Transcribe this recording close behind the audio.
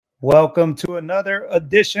Welcome to another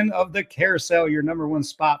edition of the Carousel, your number one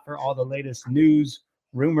spot for all the latest news,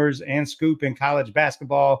 rumors, and scoop in college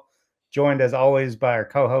basketball. Joined as always by our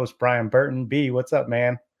co-host Brian Burton. B, what's up,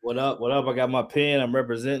 man? What up? What up? I got my pen. I'm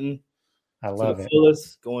representing I to love the it.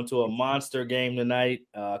 fullest. Going to a monster game tonight.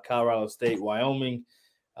 Colorado State, Wyoming,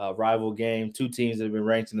 rival game. Two teams that have been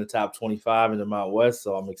ranked in the top 25 in the Mountain West.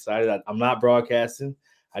 So I'm excited. I'm not broadcasting.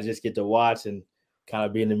 I just get to watch and kind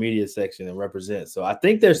of be in the media section and represent. So I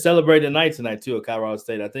think they're celebrating tonight too at Colorado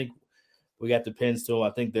State. I think we got the pins to them.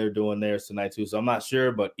 I think they're doing theirs tonight too. So I'm not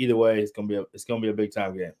sure, but either way, it's gonna be a big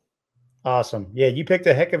time game. Awesome. Yeah, you picked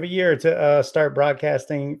a heck of a year to start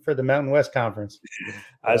broadcasting for the Mountain West Conference.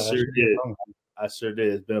 I sure did. I sure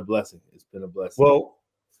did. It's been a blessing. Well,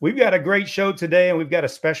 we've got a great show today, and we've got a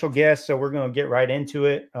special guest, so we're going to get right into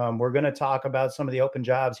it. We're going to talk about some of the open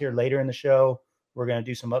jobs here later in the show. We're going to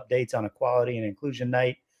do some updates on Equality and Inclusion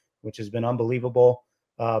Night, which has been unbelievable.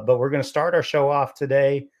 But we're going to start our show off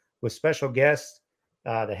today with special guest,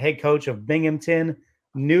 the head coach of Binghampton,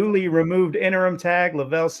 newly removed interim tag,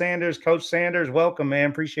 Levell Sanders. Coach Sanders, welcome,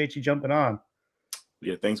 man. Appreciate you jumping on.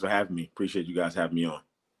 Yeah, thanks for having me. Appreciate you guys having me on.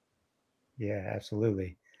 Yeah,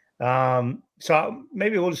 absolutely. So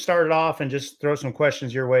maybe we'll just start it off and just throw some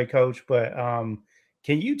questions your way, Coach. But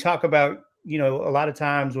can you talk about, a lot of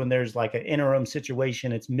times when there's like an interim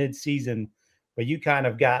situation, it's mid-season, but you kind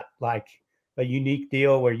of got like a unique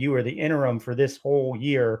deal where you were the interim for this whole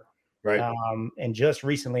year, right? And just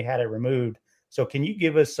recently had it removed. So can you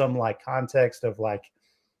give us some like context of like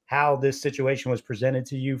how this situation was presented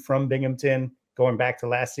to you from Binghampton going back to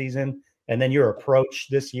last season, and then your approach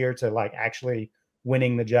this year to like actually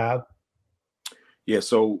winning the job? Yeah,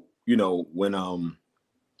 so when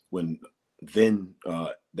then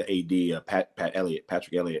the AD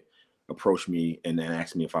Patrick Elliott approached me and then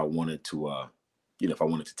asked me if I wanted to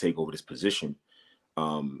take over this position,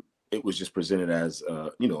 it was just presented as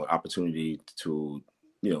an opportunity to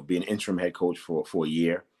be an interim head coach for a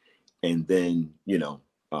year, and then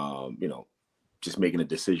just making a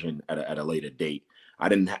decision at a later date. I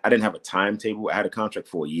didn't have a timetable. I had a contract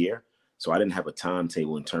for a year, so I didn't have a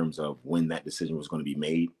timetable in terms of when that decision was going to be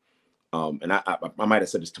made. And I might have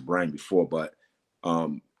said this to Brian before, but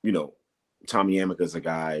Tommy Amica is a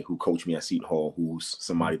guy who coached me at Seton Hall, who's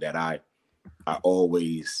somebody that I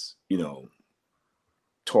always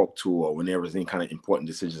talk to, or when there was any kind of important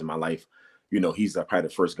decisions in my life, he's probably the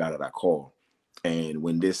first guy that I call. And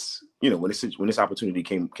when this opportunity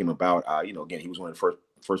came about, again, he was one of the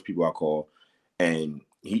first people I call, and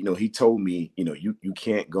he told me, you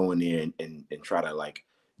can't go in there and try to like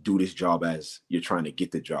do this job as you're trying to get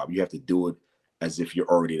the job. You have to do it as if you're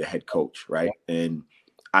already the head coach, right? And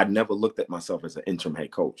I never looked at myself as an interim head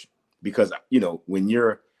coach, because when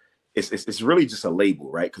it's really just a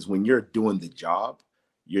label, right? Because when you're doing the job,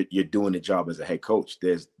 you're doing the job as a head coach.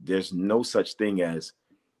 There's no such thing as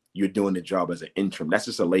you're doing the job as an interim. That's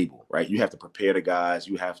just a label, right? You have to prepare the guys.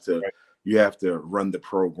 You have to run the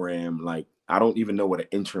program. Like, I don't even know what an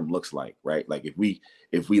interim looks like, right? Like if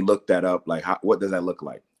we look that up, like what does that look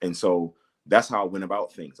like? And so that's how I went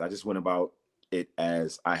about things. I just went about it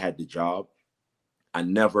as I had the job. I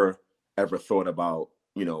never ever thought about,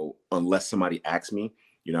 unless somebody asked me.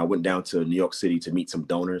 I went down to New York City to meet some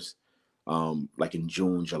donors, like in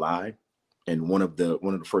June, July, and one of the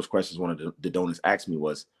first questions one of the donors asked me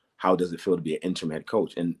was, how does it feel to be an interim head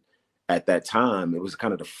coach? And at that time, it was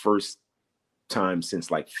kind of the first time since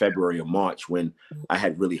like February or March when I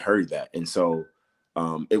had really heard that. And so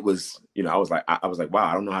it was, I was like, wow,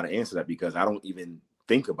 I don't know how to answer that, because I don't even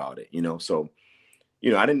think about it, So,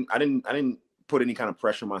 I didn't put any kind of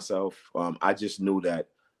pressure on myself. I just knew that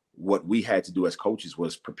what we had to do as coaches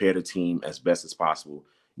was prepare the team as best as possible,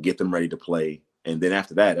 get them ready to play. And then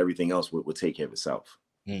after that, everything else would take care of itself.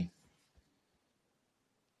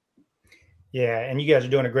 Yeah, and you guys are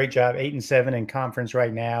doing a great job, 8-7 in conference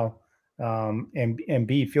right now. And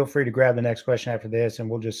B, feel free to grab the next question after this, and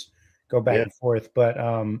we'll just go back and forth. But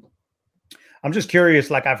I'm just curious.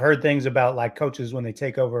 Like, I've heard things about like coaches when they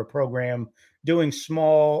take over a program doing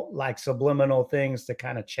small, like subliminal things to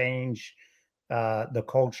kind of change the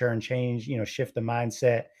culture and change, shift the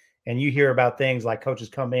mindset. And you hear about things like coaches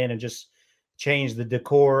come in and just change the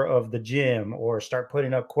decor of the gym or start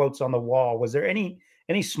putting up quotes on the wall. Was there any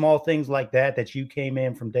small things like that you came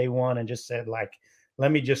in from day one and just said, like,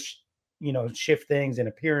 let me just, shift things in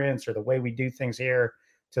appearance or the way we do things here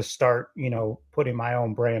to start, putting my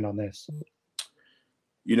own brand on this?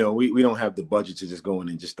 We don't have the budget to just go in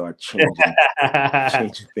and just start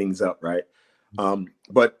changing things up, right?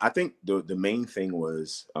 But I think the main thing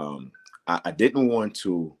was I didn't want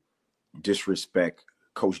to disrespect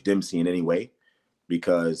Coach Dempsey in any way,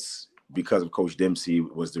 because of Coach Dempsey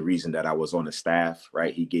was the reason that I was on the staff,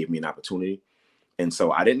 right? He gave me an opportunity. And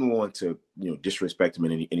so I didn't want to, disrespect him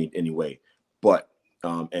in any way. But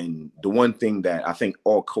and the one thing that I think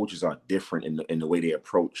all coaches are different in the way they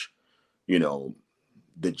approach,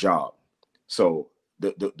 the job. So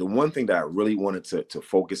the one thing that I really wanted to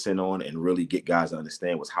focus in on and really get guys to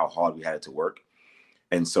understand was how hard we had it to work.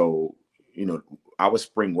 And so, our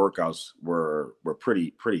spring workouts were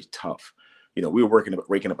pretty tough. We were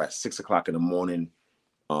waking up at 6 o'clock in the morning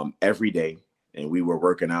every day, and we were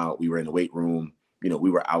working out. We were in the weight room.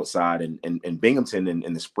 We were outside, and Binghamton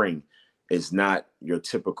in the spring is not your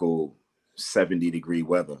typical 70-degree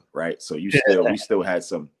weather, right? So we still had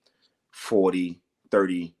some 40,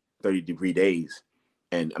 30-degree days.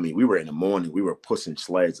 And I mean, we were in the morning, we were pushing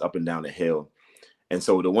sleds up and down the hill. And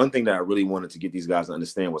so the one thing that I really wanted to get these guys to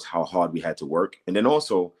understand was how hard we had to work. And then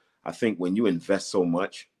also, I think when you invest so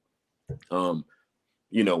much, when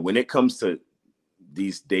it comes to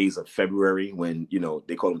these days of February, when,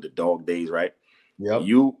 they call them the dog days, right? Yep.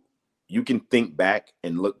 You can think back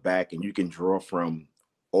and look back, and you can draw from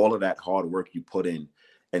all of that hard work you put in.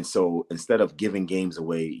 And so instead of giving games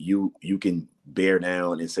away, you can bear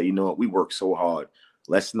down and say, we worked so hard.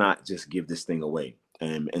 Let's not just give this thing away.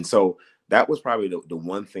 And so that was probably the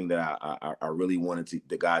one thing that I really wanted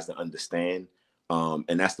the guys to understand.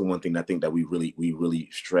 And that's the one thing I think that we really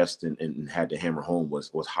stressed and had to hammer home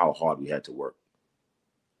was how hard we had to work.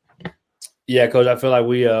 Yeah, Coach, I feel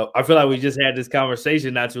like we just had this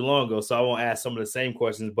conversation not too long ago, so I won't ask some of the same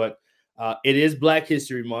questions. But it is Black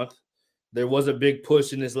History Month. There was a big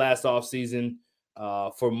push in this last offseason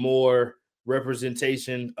for more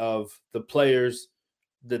representation of the players,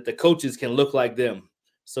 that the coaches can look like them.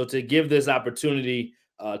 So to give this opportunity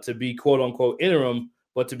to be quote unquote interim,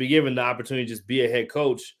 but to be given the opportunity to just be a head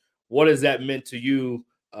coach, what has that meant to you,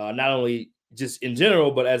 not only just in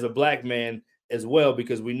general, but as a Black man as well?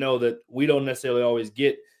 Because we know that we don't necessarily always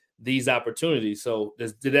get these opportunities. So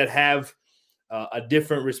did that have a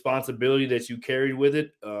different responsibility that you carried with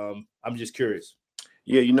it? I'm just curious.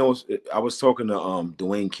 Yeah, I was talking to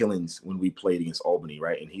Dwayne Killings when we played against Albany,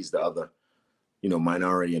 right? And he's the other,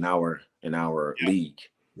 minority in our league.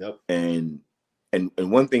 Yep. And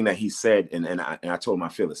one thing that he said, and I told him I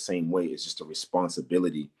feel the same way, is just a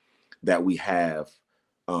responsibility that we have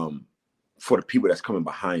for the people that's coming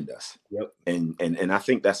behind us. Yep. And I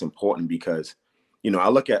think that's important because, I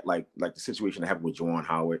look at like the situation that happened with Juwan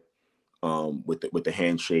Howard, with the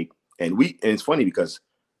handshake, and it's funny because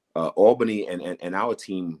Albany and our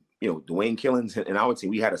team, Dwayne Killings and our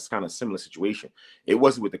team, we had a kind of similar situation. It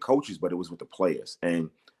wasn't with the coaches, but it was with the players. And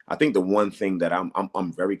I think the one thing that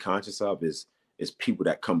I'm very conscious of is people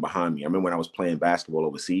that come behind me. I remember when I was playing basketball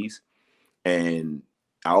overseas, and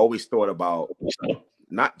I always thought about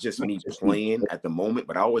not just me playing at the moment,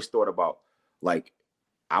 but I always thought about like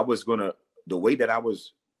the way that I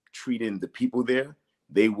was treating the people there,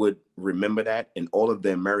 they would remember that, and all of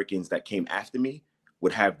the Americans that came after me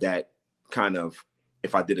would have that kind of,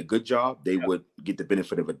 if I did a good job, they would get the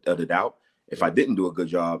benefit of the doubt. If I didn't do a good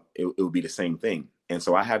job, it would be the same thing. And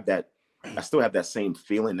so I still have that same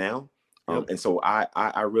feeling now. And so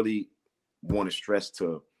I really want to stress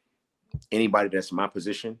to anybody that's in my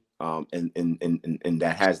position and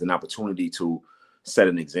that has an opportunity to set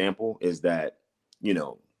an example, is that,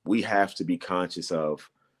 we have to be conscious of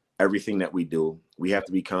everything that we do. We have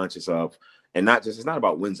to be conscious of, and it's not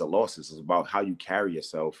about wins or losses. It's about how you carry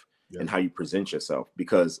yourself and how you present yourself.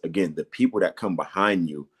 Because again, the people that come behind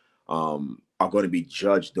you are going to be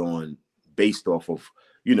judged based off of,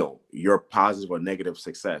 your positive or negative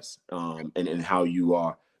success, and how you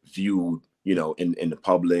are viewed, in the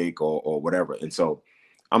public or whatever. And so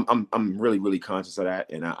I'm really, really conscious of that.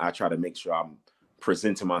 And I try to make sure I'm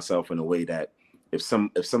presenting myself in a way that if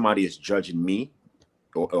somebody is judging me,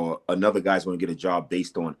 or another guy's going to get a job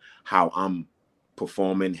based on how I'm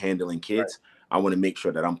performing, handling kids, right, I want to make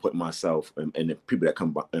sure that I'm putting myself and the people that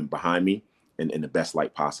come behind me in the best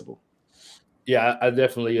light possible. Yeah, I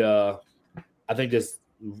definitely, I think that's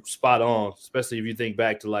spot on, especially if you think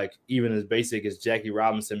back to like even as basic as Jackie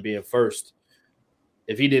Robinson being first.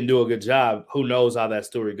 If he didn't do a good job, who knows how that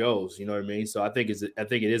story goes? You know what I mean? So I think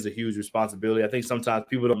it is a huge responsibility. I think sometimes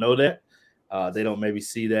people don't know that. They don't maybe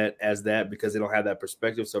see that as that because they don't have that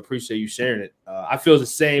perspective. So appreciate you sharing it. I feel the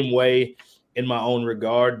same way in my own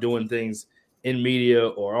regard, doing things in media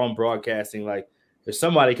or on broadcasting. Like there's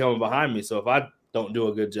somebody coming behind me. So if I don't do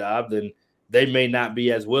a good job, then they may not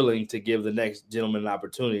be as willing to give the next gentleman an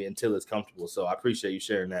opportunity until it's comfortable. So I appreciate you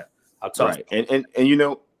sharing that. I'll talk. Right.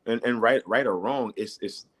 And right or wrong,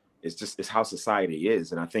 it's how society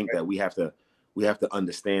is. And I think that we have to we have to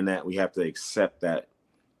understand that. We have to accept that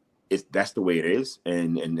that's the way it is.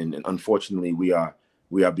 And unfortunately, we are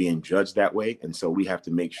being judged that way. And so we have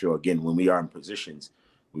to make sure, again, when we are in positions,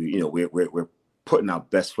 we're putting our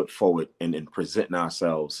best foot forward and presenting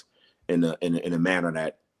ourselves in a manner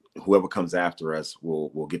that whoever comes after us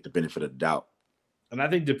will get the benefit of the doubt. And I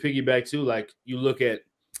think to piggyback too, like you look at,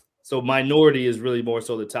 so minority is really more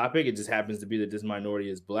so the topic. It just happens to be that this minority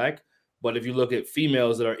is Black. But if you look at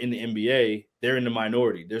females that are in the NBA, they're in the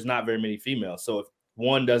minority. There's not very many females. So if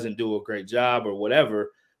one doesn't do a great job or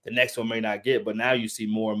whatever, the next one may not get. But now you see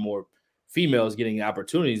more and more females getting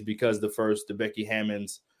opportunities because the Becky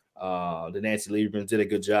Hammonds, the Nancy Liebermans did a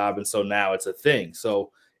good job. And so now it's a thing.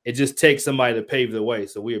 So it just takes somebody to pave the way.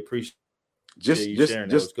 So we appreciate you sharing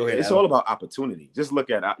that. Go ahead, it's Adam. all about opportunity. Just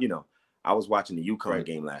look at, I was watching the UConn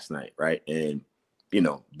game last night, right? And,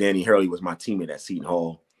 Danny Hurley was my teammate at Seton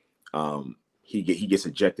Hall. He gets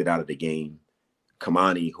ejected out of the game.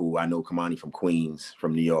 Kamani, who I know Kamani from Queens,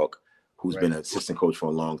 from New York, who's been an assistant coach for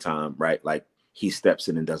a long time, right? Like he steps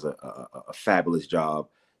in and does a fabulous job.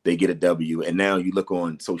 They get a W. And now you look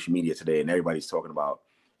on social media today and everybody's talking about,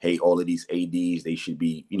 hey, all of these ADs, they should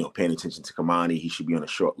be, paying attention to Kamani. He should be on a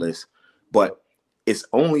short list. But it's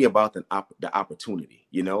only about the opportunity.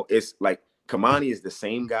 It's like Kamani is the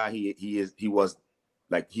same guy he is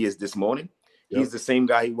this morning. Yep. He's the same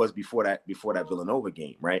guy he was before that Villanova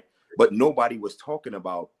game, right? But nobody was talking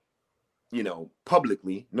about,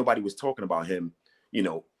 publicly, nobody was talking about him,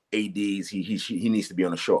 ADs, he needs to be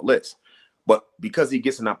on a short list. But because he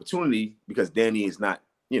gets an opportunity, because Danny is not,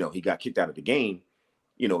 he got kicked out of the game,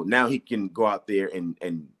 now he can go out there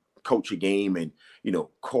and coach a game and,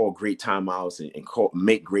 call great timeouts and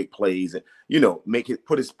make great plays and,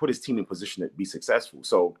 put his team in position to be successful.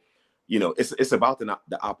 So, it's about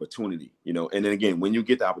the opportunity, and then again, when you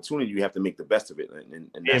get the opportunity, you have to make the best of it.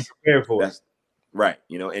 And that's right.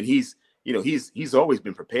 And he's always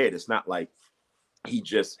been prepared. It's not like he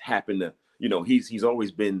just happened to, he's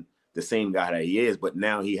always been the same guy that he is, but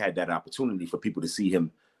now he had that opportunity for people to see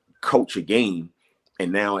him coach a game.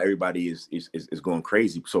 And now everybody is going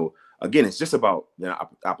crazy. So again, it's just about the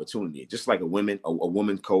opportunity. Just like a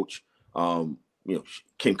woman coach,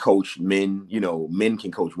 can coach men. Men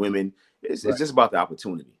can coach women. It's just about the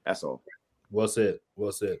opportunity. That's all. Well said.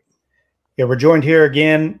 Yeah, we're joined here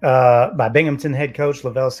again by Binghampton head coach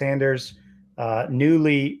Levell Sanders,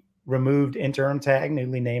 newly removed interim tag,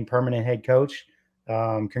 newly named permanent head coach.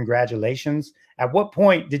 Congratulations. At what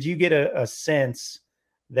point did you get a sense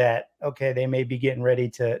that, okay, they may be getting ready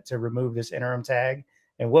to remove this interim tag?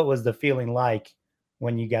 And what was the feeling like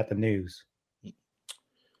when you got the news?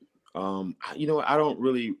 I don't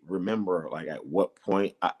really remember like at what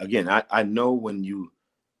point. I know when you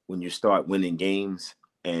start winning games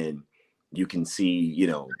and you can see,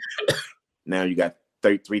 now you got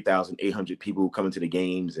 33,800 people coming to the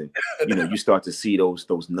games, and you start to see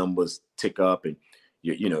those numbers tick up, and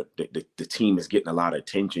the team is getting a lot of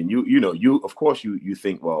attention. You of course you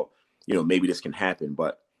think, well, maybe this can happen,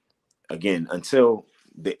 but again, until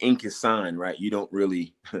the ink is signed, right, you don't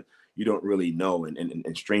really know,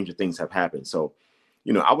 and stranger things have happened. So,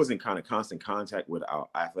 I was in kind of constant contact with our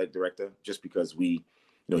athletic director, just because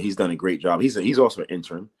he's done a great job. He's also an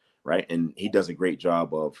interim, right, and he does a great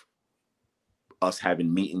job of us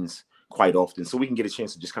having meetings quite often, so we can get a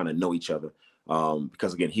chance to just kind of know each other.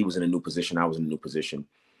 Because again, he was in a new position, I was in a new position,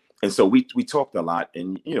 and so we talked a lot.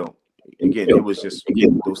 And again, it was just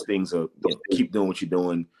those things of keep doing what you're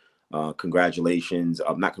doing. Congratulations,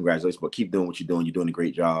 not congratulations, but keep doing what you're doing. You're doing a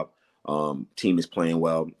great job. Team is playing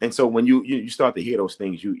well, and so when you start to hear those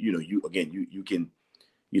things, you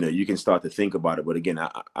can start to think about it. But again,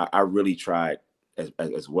 I really tried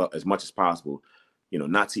as much as possible,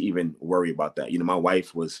 not to even worry about that. My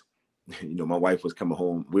wife was. My wife was coming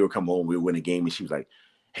home. We were coming home. We were winning a game, and she was like,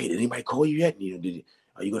 "Hey, did anybody call you yet?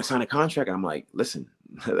 Are you going to sign a contract?" And I'm like, "Listen,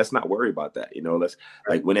 let's not worry about that. Let's,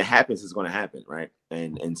 like, when it happens, it's going to happen, right?"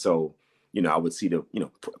 And so, I would see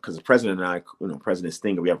because the president and I, President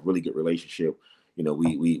Stinger, we have a really good relationship.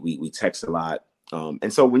 We text a lot,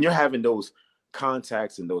 and so when you're having those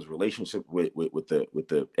contacts and those relationships with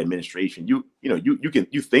the administration,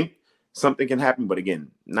 you think something can happen, but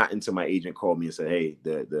again, not until my agent called me and said, "Hey,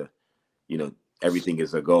 everything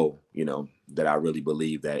is a go," that I really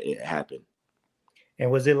believe that it happened. And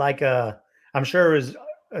was it like I'm sure it was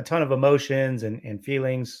a ton of emotions and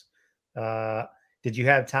feelings. Did you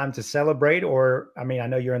have time to celebrate? Or, I mean, I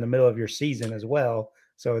know you're in the middle of your season as well.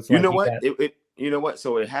 So it's like,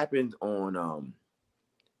 So it happened on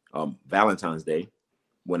Valentine's Day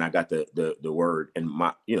when I got the word. And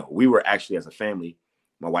we were actually, as a family,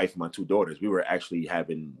 my wife and my two daughters, we were actually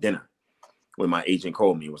having dinner. when my agent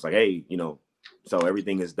called me, it was like, hey, so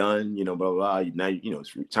everything is done, blah, blah, blah. Now,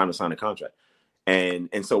 it's time to sign a contract.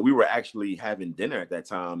 And so we were actually having dinner at that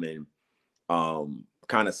time and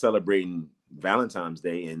kind of celebrating Valentine's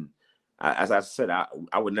Day. And as I said, I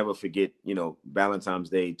would never forget, Valentine's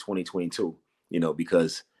Day 2022,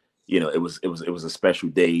 because, it was a special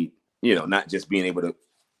day, not just being able to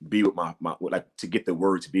be with my like to get the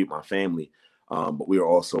word to be with my family. But we were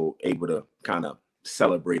also able to kind of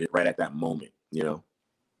celebrate it right at that moment,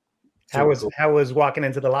 How was walking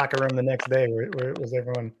into the locker room the next day? Where was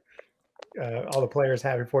everyone, all the players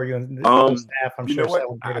happy for you and the staff? I'm sure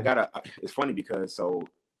celebrated. It's funny because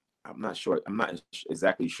I'm not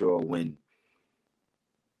exactly sure when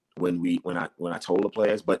I told the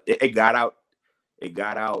players, but it got out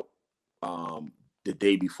the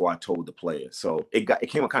day before I told the players. So it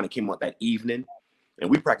came out that evening, and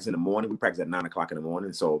we practiced in the morning. We practiced at 9 o'clock in the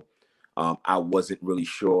morning. So I wasn't really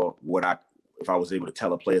sure if I was able to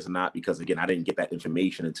tell the players or not, because again, I didn't get that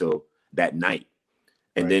information until that night.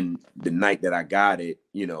 And then the night that I got it,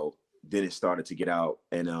 then it started to get out.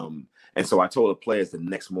 And so I told the players the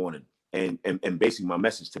next morning, and basically my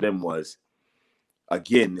message to them was,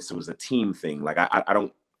 again, this was a team thing. Like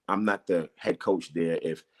I'm not the head coach there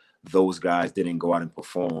if those guys didn't go out and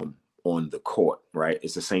perform on the court, right?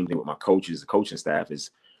 It's the same thing with my coaches. The coaching staff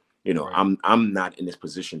is, I'm not in this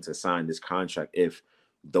position to sign this contract if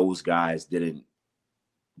those guys didn't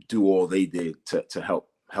do all they did to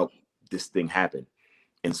help this thing happen.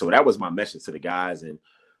 And so that was my message to the guys. And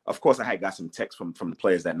of course I had got some texts from the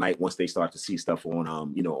players that night once they started to see stuff on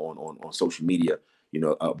on social media.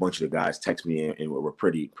 A bunch of the guys text me and were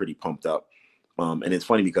pretty pumped up. And it's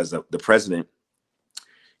funny because the president,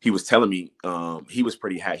 he was telling me he was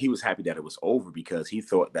happy that it was over, because he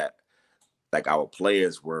thought that like our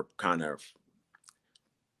players were kind of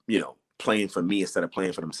playing for me instead of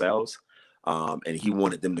playing for themselves. And he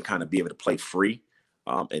wanted them to kind of be able to play free.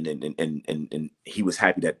 And he was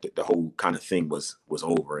happy that the whole kind of thing was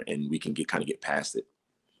over and we can get past it.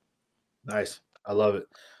 Nice. I love it.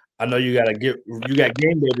 I know you got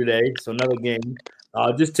game day today, so another game.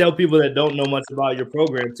 Just tell people that don't know much about your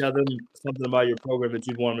program, tell them something about your program that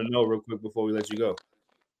you want them to know real quick before we let you go.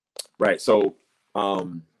 Right. So,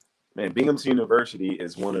 Binghampton University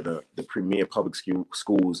is one of the premier public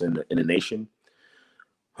schools in the nation.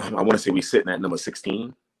 I want to say we're sitting at number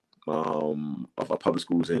 16 of public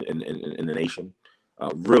schools in the nation.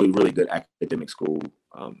 Really, really good academic school.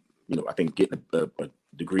 I think getting a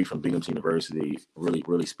degree from Binghampton University really,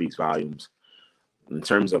 really speaks volumes. In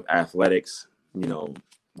terms of athletics,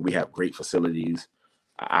 we have great facilities.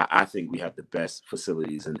 I think we have the best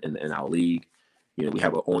facilities in our league. We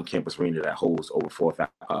have an on-campus arena that holds over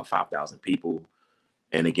 5,000 people.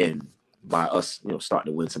 And again, by us,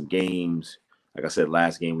 starting to win some games, like I said,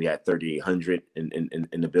 last game we had 3,800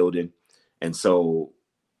 in the building. And so,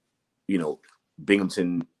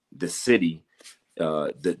 Binghamton, the city,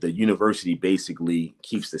 the university basically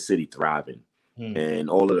keeps the city thriving. And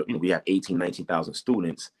all of we have 19,000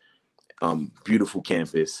 students, beautiful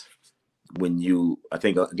campus. I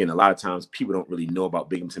think again, a lot of times people don't really know about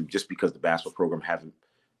Binghamton just because the basketball program hasn't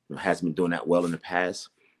been doing that well in the past.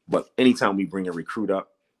 But anytime we bring a recruit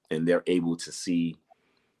up and they're able to see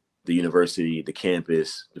the university, the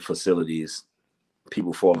campus, the facilities,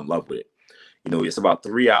 people fall in love with it. It's about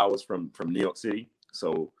 3 hours from New York City.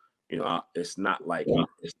 So, it's not like,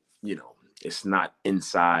 it's not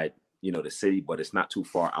inside, the city, but it's not too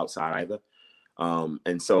far outside either.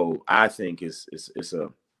 And so I think it's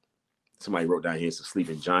somebody wrote down here, it's a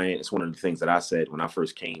sleeping giant. It's one of the things that I said when I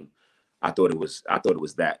first came. I thought it was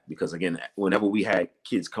that, because again, whenever we had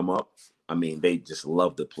kids come up, they just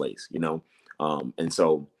loved the place, and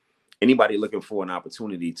so anybody looking for an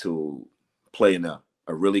opportunity to play in a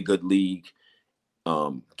really good league,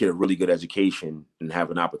 get a really good education, and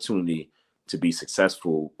have an opportunity to be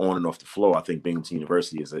successful on and off the floor, I think Binghamton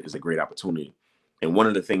University is a great opportunity. And one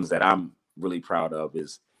of the things that I'm really proud of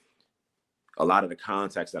is a lot of the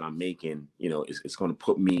contacts that I'm making, it's going to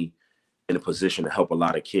put me in a position to help a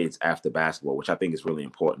lot of kids after basketball, which I think is really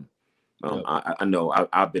important. I know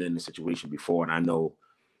I've been in this situation before, and I know,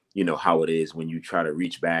 how it is when you try to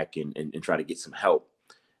reach back and try to get some help.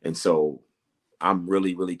 And so I'm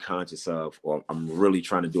really, really conscious of, or I'm really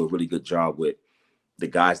trying to do a really good job with the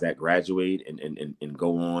guys that graduate and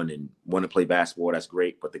go on and want to play basketball. That's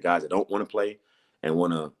great. But the guys that don't want to play and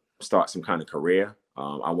want to start some kind of career,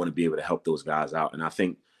 I want to be able to help those guys out. And I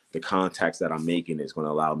think the contacts that I'm making is going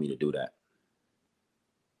to allow me to do that.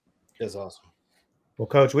 That's awesome. Well,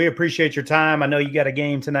 Coach, we appreciate your time. I know you got a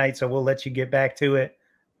game tonight, so we'll let you get back to it.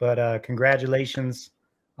 But congratulations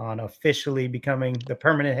on officially becoming the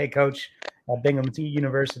permanent head coach at Binghamton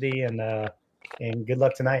University, and good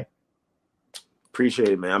luck tonight. Appreciate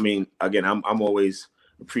it, man. I mean, again, I'm always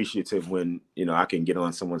appreciative when, you know, I can get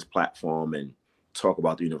on someone's platform and talk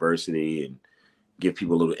about the university and give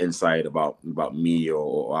people a little insight about me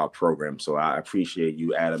or our program. So I appreciate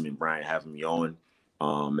you, Adam and Brian, having me on,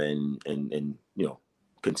 and you know,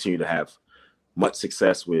 continue to have much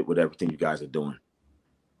success with everything you guys are doing.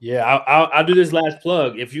 Yeah, I'll do this last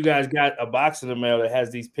plug. If you guys got a box in the mail that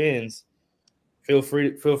has these pins, feel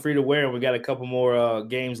free to wear them. We got a couple more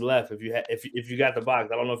games left. If you got the box,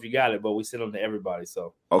 I don't know if you got it, but we send them to everybody.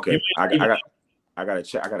 So okay, I gotta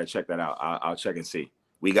check that out. I'll check and see.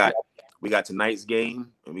 We got tonight's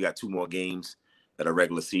game, and we got 2 more games that are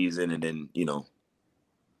regular season, and then, you know,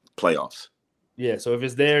 playoffs. Yeah, so if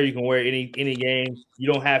it's there, you can wear any game.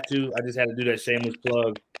 You don't have to. I just had to do that shameless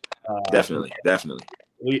plug. Definitely.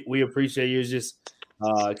 We appreciate you. It's just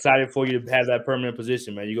excited for you to have that permanent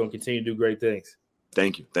position, man. You're gonna continue to do great things.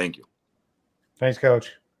 Thank you. Thanks,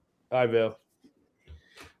 Coach. All right, Bill.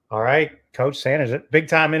 All right, Coach Sanders, big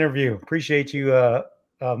time interview. Appreciate you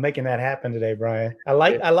making that happen today, Brian. I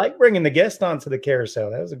like bringing the guest onto the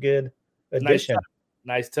carousel. That was a good addition.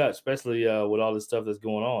 Nice touch, especially with all the stuff that's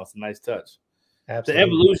going on. It's a nice touch. Absolutely. The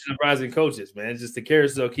evolution of rising coaches, man. It's just the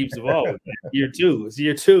carousel keeps evolving. It's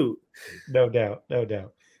year two. No doubt.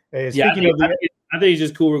 Hey, I think it's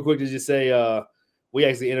just cool real quick to just say we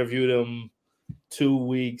actually interviewed him 2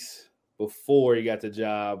 weeks before he got the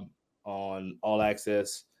job on All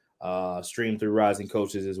Access, streamed through Rising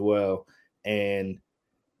Coaches as well. And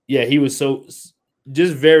yeah, he was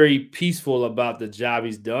just very peaceful about the job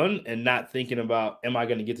he's done and not thinking about, am I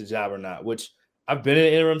going to get the job or not, which I've been in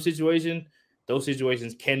an interim situation. Those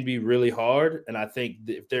situations can be really hard. And I think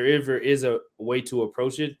if there ever is a way to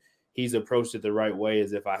approach it, he's approached it the right way.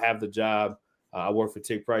 As if I have the job, I work for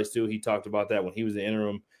Tick Price too. He talked about that when he was in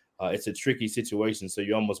interim. It's a tricky situation. So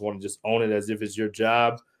you almost want to just own it as if it's your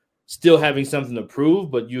job, still having something to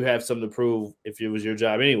prove, but you have something to prove if it was your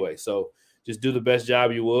job anyway. So just do the best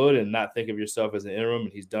job you would and not think of yourself as an interim.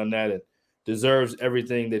 And he's done that and deserves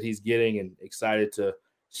everything that he's getting, and excited to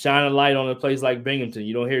shine a light on a place like Binghamton.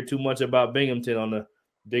 You don't hear too much about Binghamton on the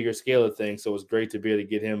bigger scale of things. So it's great to be able to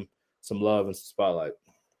get him some love and some spotlight.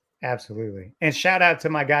 Absolutely. And shout out to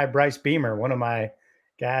my guy, Bryce Beamer, one of my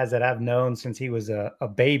guys that I've known since he was a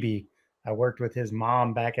baby. I worked with his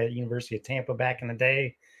mom back at University of Tampa back in the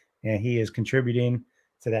day, and he is contributing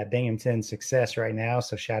to that Binghamton success right now.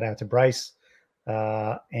 So shout out to Bryce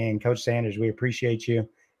and Coach Sanders. We appreciate you.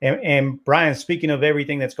 And Brian, speaking of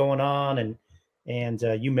everything that's going on, and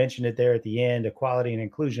you mentioned it there at the end, Equality and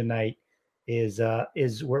Inclusion Night is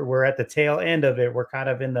we're at the tail end of it. We're kind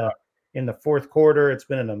of in the fourth quarter. It's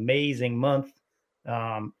been an amazing month.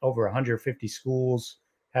 Over 150 schools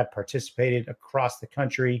have participated across the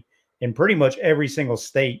country in pretty much every single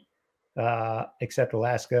state except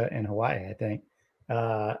Alaska and Hawaii, I think.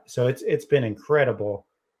 So it's been incredible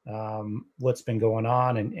what's been going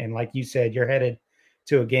on. And like you said, you're headed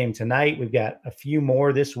to a game tonight. We've got a few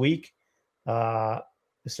more this week.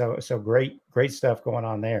 So great stuff going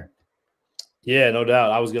on there. Yeah, no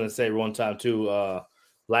doubt. I was going to say one time too,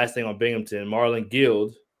 last thing on Binghamton, Marlon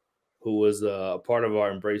Guild, who was a part of our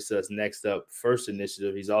Embrace Us Next Up First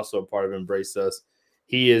initiative. He's also a part of Embrace Us.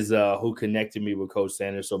 He is who connected me with Coach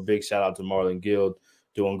Sanders. So big shout out to Marlon Guild,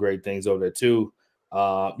 doing great things over there too.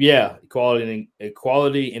 Equality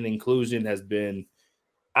and inclusion has been,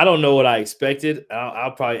 I don't know what I expected.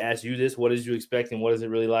 I'll probably ask you this. What did you expect and what is it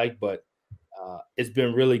really like? But it's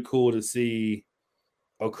been really cool to see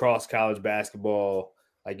across college basketball.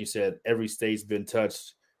 Like you said, every state's been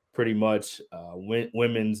touched pretty much.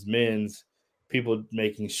 Women's, men's, people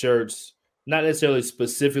making shirts, not necessarily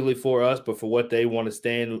specifically for us, but for what they want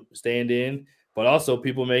to stand in, but also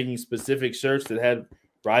people making specific shirts that had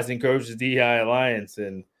Rising Coaches DEI Alliance,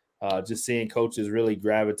 and just seeing coaches really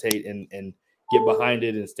gravitate and get behind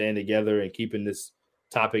it and stand together and keeping this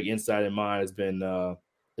topic inside in mind has been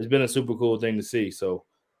it's been a super cool thing to see. So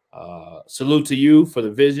salute to you for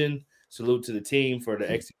the vision, salute to the team for the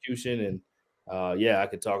execution, and I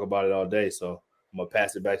could talk about it all day. So I'm gonna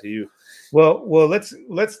pass it back to you. Well,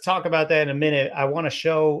 let's talk about that in a minute. I want to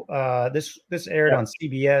show this aired on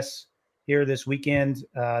CBS here this weekend.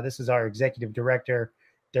 This is our executive director,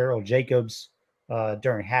 Daryl Jacobs,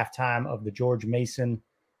 during halftime of the George Mason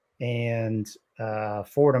and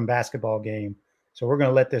Fordham basketball game. So we're going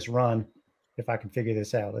to let this run if I can figure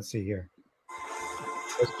this out. Let's see here.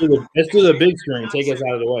 Let's do the big screen. Take us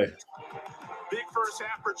out of the way. Big first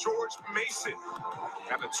half for George Mason.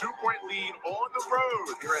 Have a 2-point lead on the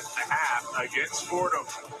road here at the half against Fordham.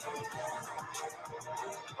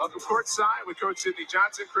 Welcome courtside with Coach Sidney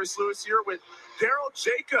Johnson. Chris Lewis here with Daryl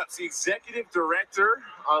Jacobs, the Executive Director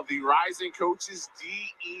of the Rising Coaches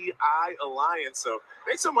DEI Alliance. So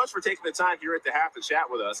thanks so much for taking the time here at the half to chat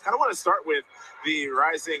with us. Kind of want to start with the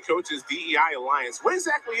Rising Coaches DEI Alliance. What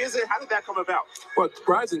exactly is it? How did that come about? Well,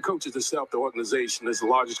 Rising Coaches itself, the organization, is the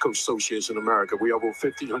largest coach association in America. We have over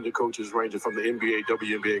 1,500 coaches ranging from the NBA,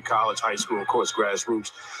 WNBA, college, high school, and of course, grassroots.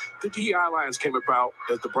 The DEI Alliance came about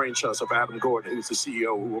as the brainchild of Adam Gordon, who's the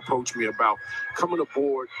CEO, who approached me about coming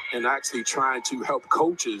aboard and actually trying to help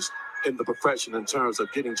coaches in the profession in terms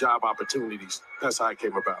of getting job opportunities. That's how it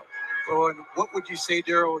came about. Well, and what would you say,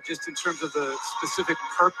 Daryl, just in terms of the specific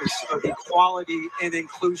purpose of equality and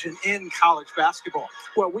inclusion in college basketball?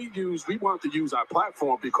 Well, we want to use our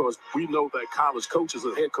platform because we know that college coaches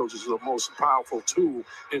and head coaches are the most powerful tool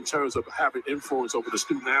in terms of having influence over the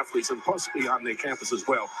student athletes and possibly on their campus as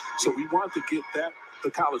well. So we want to get the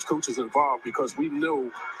college coaches involved because we know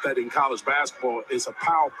that in college basketball it's a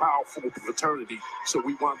powerful fraternity. So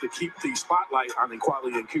we want to keep the spotlight on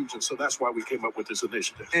equality and inclusion. So that's why we came up with this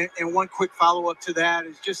initiative. And one quick follow-up to that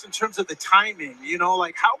is just in terms of the timing,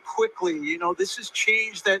 like how quickly, this is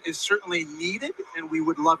change that is certainly needed and we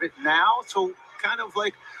would love it now. So kind of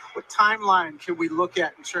like what timeline can we look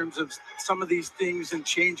at in terms of some of these things and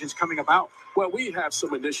changes coming about? Well, we have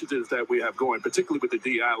some initiatives that we have going, particularly with the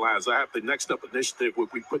DI lines. I have the Next Up initiative where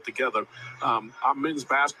we put together our men's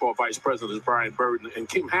basketball vice president is Brian Burden and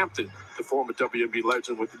Kim Hampton, the former WNBA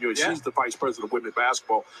legend with the New York. Yeah. She's the vice president of women's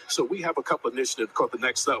basketball. So we have a couple of initiatives called the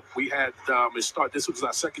Next Up. We had this was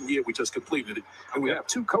our second year. We just completed it. And we have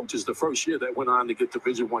 2 coaches the first year that went on to get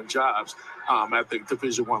Division I jobs at the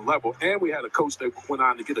Division I level. And we had a coach that went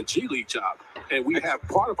on to get a G League job. And we have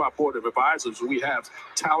part of our board of advisors. We have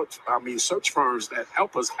search firms that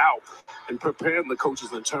help us out in preparing the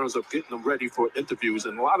coaches in terms of getting them ready for interviews.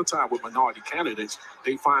 And a lot of time with minority candidates,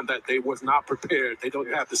 they find that they was not prepared. They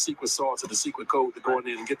don't have the secret sauce or the secret code to go in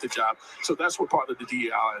there and get the job. So that's what part of the DEI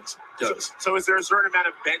does. So is there a certain amount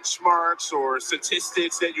of benchmarks or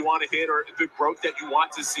statistics that you want to hit or the growth that you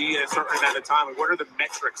want to see in a certain amount of time? What are the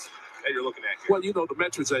metrics that you're looking at here? Well, the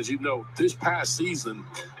metrics, as you know, this past season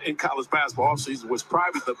in college basketball offseason was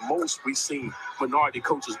probably the most we've seen minority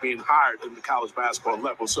coaches being hired in the college basketball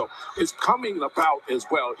level. So it's coming about as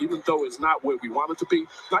well, even though it's not where we want it to be,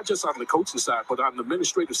 not just on the coaching side, but on the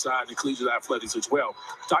administrative side and collegiate athletics as well.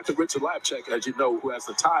 Dr. Richard Lapchek, as you know, who has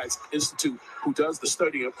the Tides Institute, who does the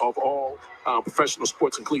study of all professional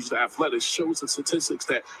sports and collegiate athletics, shows the statistics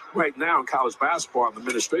that right now in college basketball on the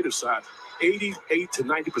administrative side, 88 to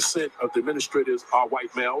 90% of the administrators are white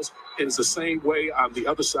males, and it's the same way on the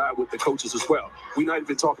other side with the coaches as well. We're not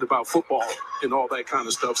even talking about football and all that kind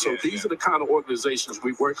of stuff. So these are the kind of organizations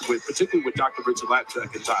we work with, particularly with Dr. Richard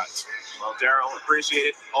Lapchek and Tides. Well, Daryl,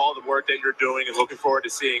 appreciate all the work that you're doing and looking forward to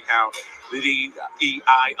seeing how the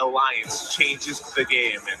DEI Alliance changes the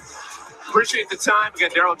game. And appreciate the time. We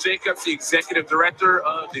got Daryl Jacobs, the Executive Director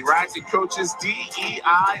of the Rising Coaches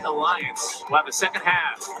DEI Alliance. We'll have the second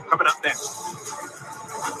half coming up next.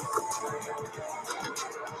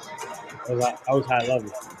 That was high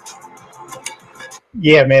level.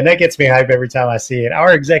 Yeah, man, that gets me hype every time I see it.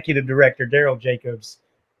 Our Executive Director, Daryl Jacobs,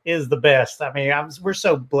 is the best. I mean, we're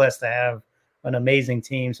so blessed to have an amazing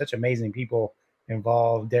team, such amazing people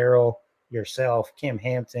involved. Daryl, yourself, Kim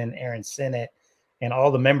Hampton, Aaron Sennett, and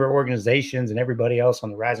all the member organizations and everybody else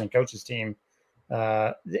on the Rising Coaches team.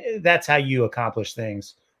 That's how you accomplish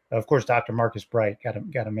things. Of course, Dr. Marcus Bright, got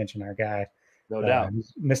to mention our guy. No doubt.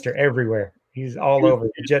 He's Mr. Everywhere. He's all over.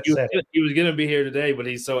 He was going to be here today, but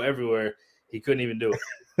he's so everywhere, he couldn't even do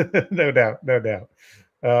it. No doubt.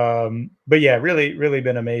 But yeah, really, really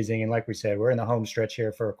been amazing. And like we said, we're in the home stretch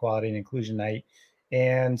here for Equality and Inclusion Night.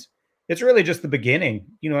 And it's really just the beginning.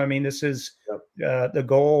 This is the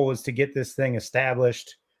goal was to get this thing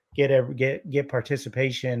established, get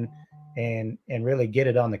participation and really get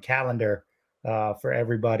it on the calendar for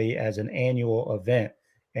everybody as an annual event.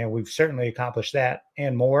 And we've certainly accomplished that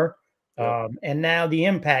and more. And now the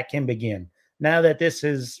impact can begin. Now that this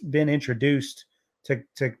has been introduced to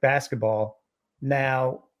basketball,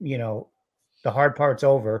 now, the hard part's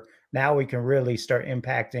over. Now we can really start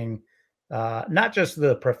impacting not just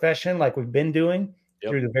the profession like we've been doing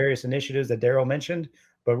through the various initiatives that Daryl mentioned,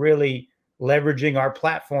 but really leveraging our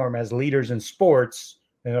platform as leaders in sports.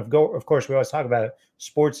 And of course, we always talk about it.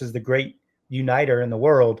 Sports is the great uniter in the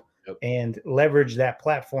world, and leverage that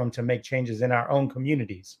platform to make changes in our own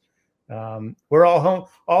communities. We're all home.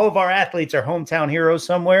 All of our athletes are hometown heroes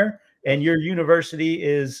somewhere, and your university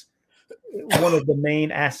is one of the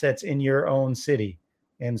main assets in your own city.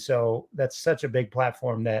 And so that's such a big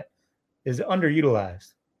platform that is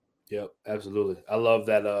underutilized. Yep, absolutely. I love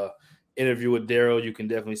that interview with Daryl. You can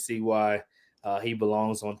definitely see why he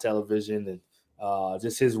belongs on television, and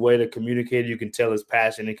just his way to communicate. You can tell his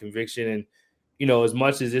passion and conviction. And as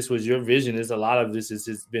much as this was your vision, a lot of this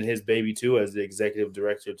has been his baby too, as the executive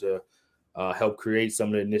director, to help create some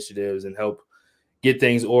of the initiatives and help get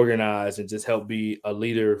things organized and just help be a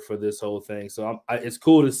leader for this whole thing. So it's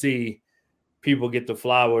cool to see people get the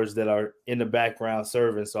flowers that are in the background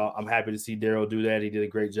serving. So I'm happy to see Daryl do that. He did a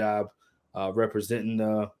great job representing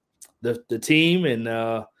the team. And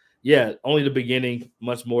only the beginning,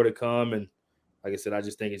 much more to come. And like I said, I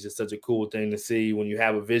just think it's just such a cool thing to see when you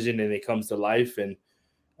have a vision and it comes to life and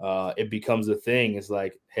it becomes a thing. It's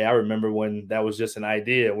like, hey, I remember when that was just an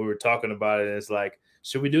idea. We were talking about it. And it's like,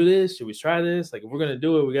 should we do this? Should we try this? Like, if we're going to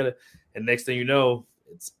do it, we got to. And next thing you know,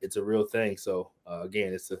 it's a real thing. So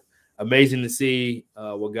again, it's amazing to see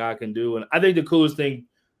what God can do. And I think the coolest thing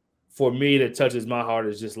for me that touches my heart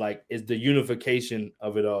is the unification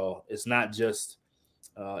of it all. It's not just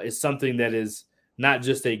it's something that is not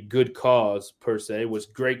just a good cause per se,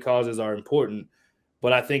 which great causes are important,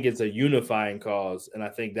 but I think it's a unifying cause. And I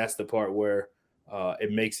think that's the part where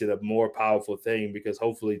it makes it a more powerful thing, because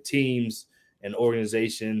hopefully teams and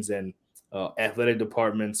organizations and athletic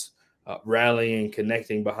departments rallying,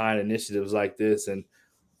 connecting behind initiatives like this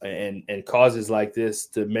and causes like this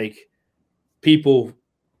to make people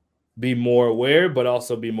be more aware, but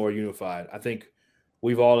also be more unified. I think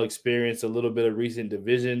we've all experienced a little bit of recent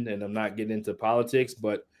division, and I'm not getting into politics,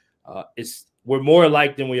 but we're more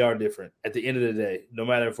alike than we are different at the end of the day. No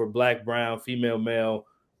matter if we're black, brown, female, male,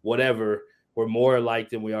 whatever, we're more alike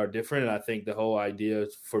than we are different. And I think the whole idea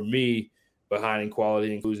for me behind equality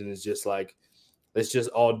and inclusion is just like, let's just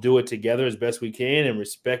all do it together as best we can and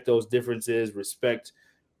respect those differences, respect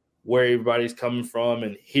where everybody's coming from,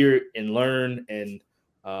 and hear and learn, and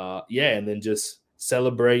and then just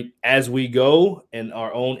celebrate as we go in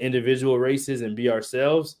our own individual races and be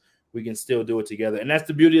ourselves. We can still do it together. And that's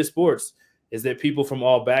the beauty of sports, is that people from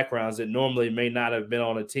all backgrounds that normally may not have been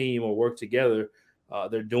on a team or work together,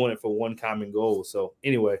 they're doing it for one common goal. So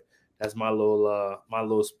anyway, that's my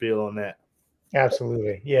little spiel on that.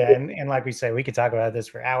 Absolutely. Yeah. And like we say, we could talk about this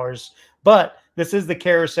for hours, but this is the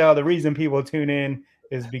carousel. The reason people tune in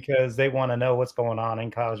is because they want to know what's going on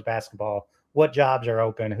in college basketball, what jobs are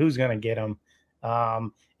open, who's going to get them.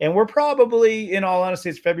 And we're probably, in all honesty,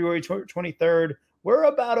 it's February 23rd. We're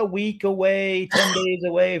about a week away, 10 days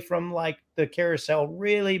away from like the carousel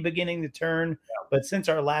really beginning to turn. But since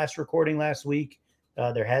our last recording last week,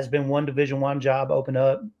 there has been one Division I job open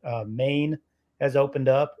up. Maine has opened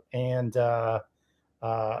up, and a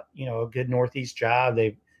good Northeast job.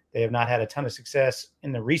 They have not had a ton of success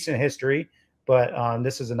in the recent history, but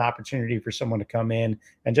this is an opportunity for someone to come in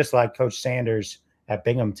and, just like Coach Sanders at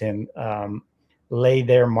Binghampton, lay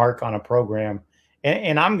their mark on a program.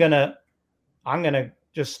 And I'm gonna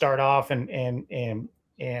just start off and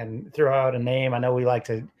throw out a name. I know we like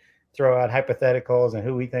to throw out hypotheticals and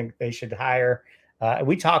who we think they should hire.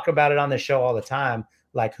 We talk about it on the show all the time.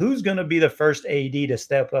 Like, who's going to be the first AD to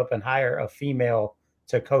step up and hire a female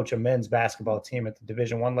to coach a men's basketball team at the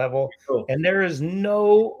Division I level? Cool. And there is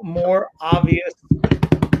no more obvious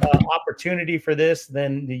opportunity for this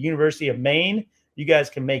than the University of Maine. You guys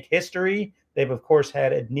can make history. They've, of course,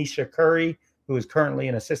 had Anisha Curry, who is currently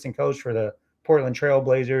an assistant coach for the Portland Trail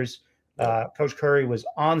Blazers. Coach Curry was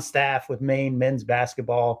on staff with Maine men's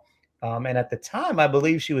basketball. And at the time, I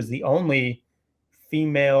believe she was the only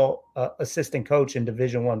female assistant coach in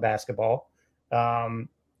Division I basketball. I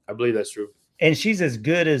believe that's true. And she's as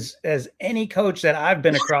good as any coach that I've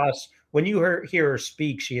been across. When you hear her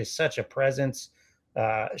speak, she has such a presence.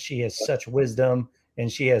 She has such wisdom, and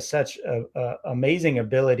she has such a amazing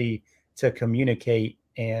ability to communicate.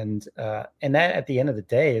 And that, at the end of the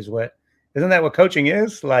day, isn't that what coaching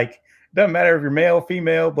is? Like, it doesn't matter if you're male,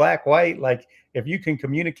 female, black, white. Like, if you can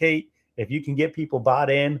communicate, if you can get people bought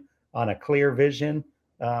in on a clear vision,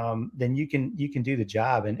 then you can do the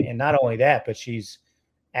job. And not only that, but she's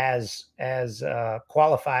as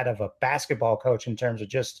qualified of a basketball coach in terms of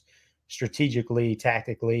just strategically,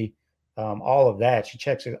 tactically, all of that. She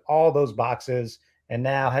checks all those boxes, and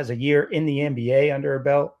now has a year in the NBA under her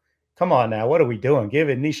belt. Come on now, what are we doing? Give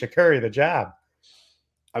Anisha Curry the job.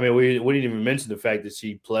 I mean, we didn't even mention the fact that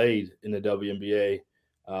she played in the WNBA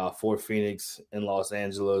for Phoenix in Los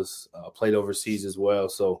Angeles, played overseas as well.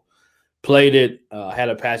 So played it, had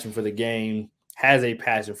a passion for the game, has a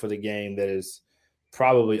passion for the game that is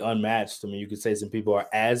probably unmatched. I mean, you could say some people are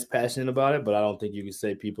as passionate about it, but I don't think you could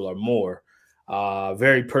say people are more.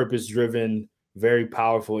 Very purpose-driven, very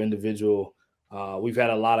powerful individual. We've had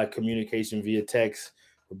a lot of communication via text.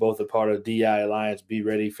 We're both a part of DI Alliance, Be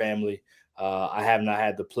Ready family. I have not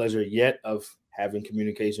had the pleasure yet of having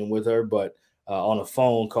communication with her, but on a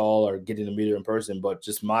phone call or getting to meet her in person. But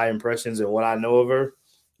just my impressions and what I know of her,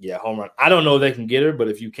 yeah, home run. I don't know if they can get her, but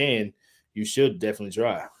if you can, you should definitely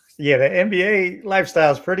try. Yeah, the NBA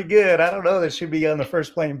lifestyle is pretty good. I don't know that she'd be on the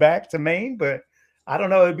first plane back to Maine, but I don't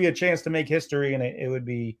know. It'd be a chance to make history, and it would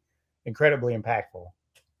be incredibly impactful.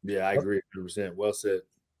 Yeah, I agree 100%. Well said.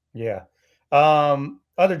 Yeah.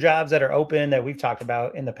 Other jobs that are open that we've talked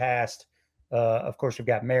about in the past. Of course, we've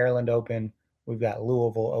got Maryland open. We've got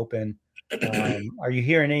Louisville open. Are you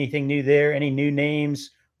hearing anything new there? Any new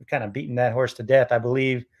names? We've kind of beaten that horse to death, I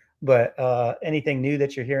believe. But anything new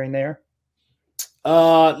that you're hearing there?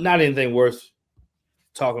 Not anything worth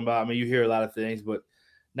talking about. I mean, you hear a lot of things, but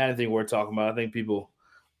not anything worth talking about. I think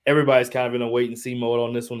everybody's kind of in a wait and see mode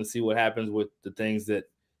on this one to see what happens with the things that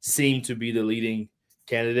seem to be the leading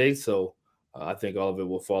candidates. So I think all of it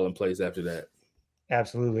will fall in place after that.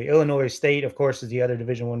 Absolutely. Illinois State, of course, is the other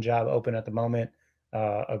Division I job open at the moment.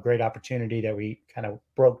 A great opportunity that we kind of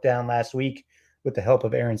broke down last week with the help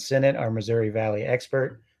of Aaron Sinnott, our Missouri Valley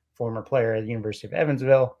expert, former player at the University of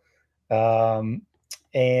Evansville.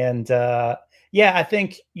 Yeah, I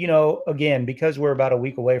think, again, because we're about a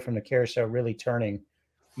week away from the carousel really turning,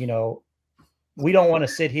 we don't want to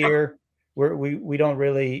sit here. We don't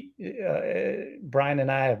really, Brian and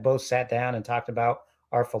I have both sat down and talked about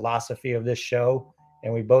our philosophy of this show.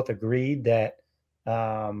 And we both agreed that,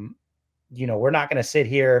 we're not going to sit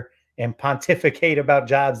here and pontificate about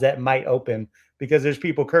jobs that might open because there's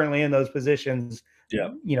people currently in those positions,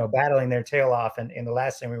 battling their tail off. And the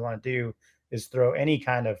last thing we want to do is throw any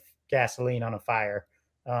kind of gasoline on a fire.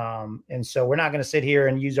 And so we're not going to sit here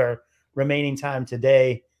and use our remaining time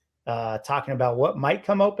today talking about what might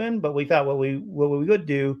come open, but we thought what we would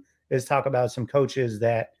do is talk about some coaches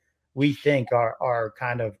that we think are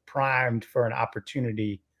kind of primed for an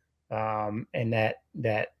opportunity, and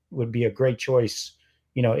that would be a great choice,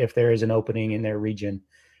 if there is an opening in their region.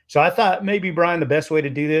 So I thought maybe, Brian, the best way to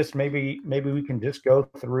do this, maybe we can just go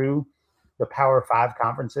through the Power 5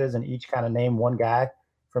 conferences and each kind of name one guy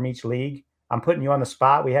from each league. I'm putting you on the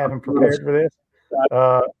spot. We haven't prepared for this.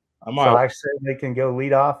 So I certainly can go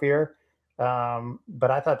lead off here.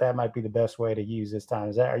 But I thought that might be the best way to use this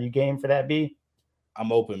time. Are you game for that, B?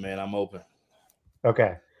 I'm open, man. I'm open.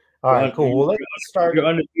 Okay. All right, cool. Well, let's start. You're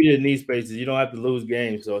undefeated in these spaces. You don't have to lose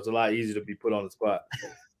games, so it's a lot easier to be put on the spot.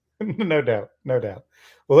 No doubt.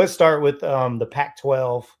 Well, let's start with the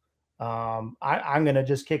Pac-12. I'm going to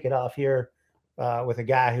just kick it off here with a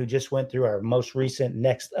guy who just went through our most recent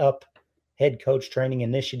Next Up head coach training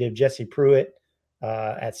initiative, Jesse Pruitt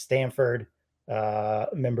at Stanford,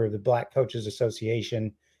 member of the Black Coaches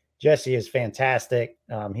Association. Jesse is fantastic.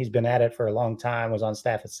 He's been at it for a long time, was on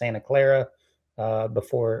staff at Santa Clara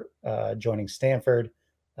before joining Stanford.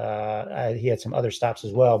 He had some other stops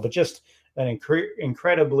as well, but just an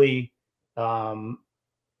incredibly, kind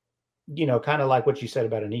of like what you said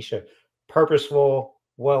about Anisha, purposeful,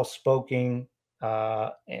 well-spoken,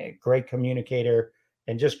 great communicator,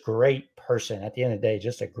 and just great person. At the end of the day,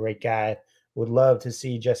 just a great guy. Would love to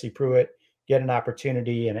see Jesse Pruitt get an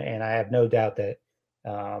opportunity, and I have no doubt that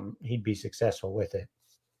he'd be successful with it.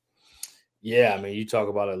 Yeah, I mean, you talk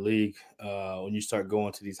about a league, when you start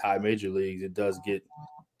going to these high major leagues, it does get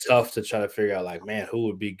tough to try to figure out, like, man, who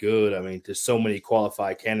would be good? I mean, there's so many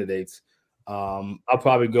qualified candidates. I'll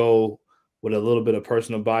probably go with a little bit of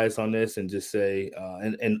personal bias on this and just say,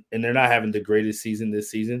 and they're not having the greatest season this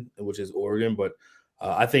season, which is Oregon, but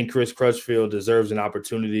I think Chris Crutchfield deserves an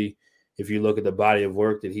opportunity if you look at the body of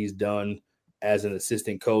work that he's done as an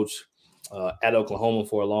assistant coach at Oklahoma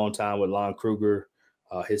for a long time with Lon Kruger,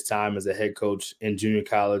 his time as a head coach in junior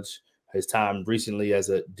college, his time recently as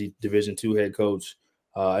a Division II head coach,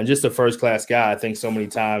 and just a first-class guy. I think so many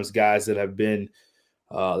times guys that have been,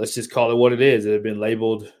 let's just call it what it is, that have been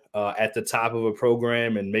labeled at the top of a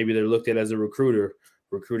program, and maybe they're looked at as a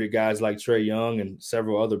recruited guys like Trey Young and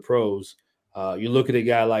several other pros. You look at a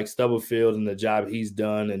guy like Stubblefield and the job he's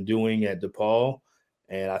done and doing at DePaul,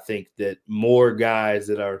 and I think that more guys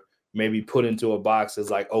that are maybe put into a box as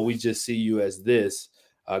like, oh, we just see you as this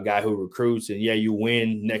guy who recruits, and yeah, you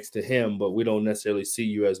win next to him, but we don't necessarily see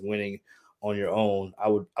you as winning on your own. I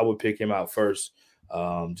would pick him out first,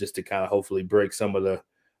 just to kind of hopefully break some of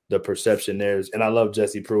the perception there. And I love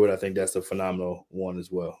Jesse Pruitt. I think that's a phenomenal one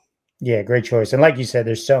as well. Yeah, great choice. And like you said,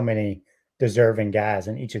 there's so many deserving guys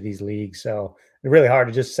in each of these leagues, so it's really hard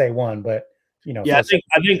to just say one. But yeah,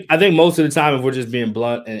 I think most of the time, if we're just being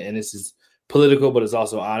blunt, and this is political, but it's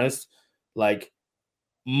also honest, like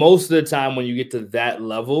most of the time when you get to that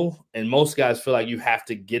level, and most guys feel like you have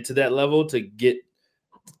to get to that level to get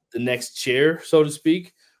the next chair, so to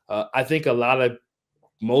speak. I think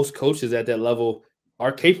most coaches at that level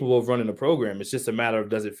are capable of running a program. It's just a matter of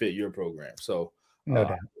does it fit your program. So no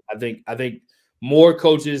doubt. I think more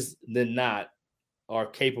coaches than not are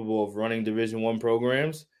capable of running Division I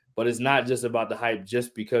programs, but it's not just about the hype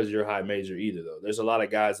just because you're high major either, though. There's a lot of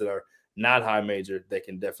guys that are not high major that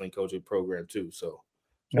can definitely coach a program too. So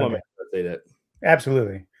just want to make sure I say that.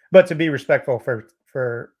 Absolutely. But to be respectful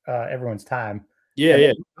for everyone's time.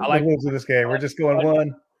 Yeah. I like the rules of this game. We're just going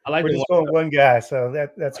one. We're just going one guy. So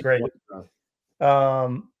that's great.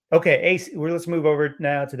 Okay, let's move over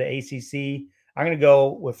now to the ACC. I'm going to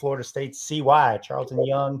go with Florida State's CY, Charlton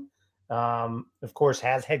Young. Of course,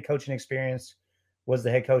 has head coaching experience, was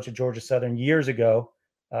the head coach of Georgia Southern years ago,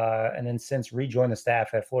 and then since rejoined the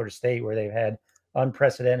staff at Florida State, where they've had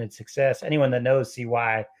unprecedented success. Anyone that knows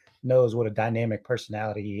CY knows what a dynamic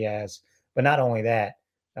personality he has. But not only that,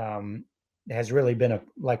 has really been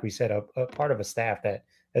like we said, a part of a staff that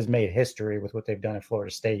has made history with what they've done at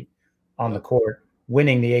Florida State on the court,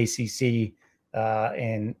 winning the ACC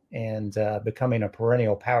and becoming a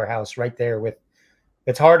perennial powerhouse right there with.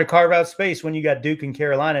 It's hard to carve out space when you got Duke and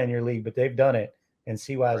Carolina in your league, but they've done it. And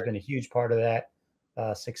CY has been a huge part of that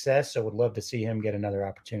success. So would love to see him get another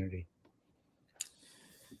opportunity.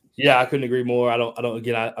 Yeah, I couldn't agree more.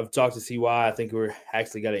 I've talked to CY. I think we're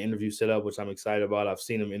actually got an interview set up, which I'm excited about. I've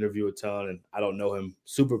seen him interview a ton, and I don't know him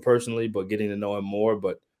super personally, but getting to know him more.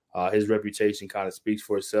 But his reputation kind of speaks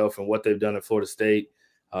for itself and what they've done at Florida State.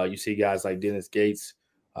 You see guys like Dennis Gates,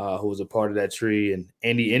 who was a part of that tree, and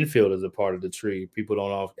Andy Enfield is a part of the tree. People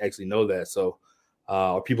don't actually know that, so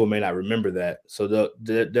or people may not remember that. So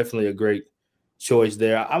they're definitely a great choice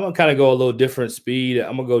there. I'm gonna kind of go a little different speed.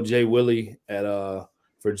 I'm gonna go Jay Willie at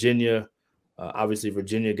Virginia. Obviously,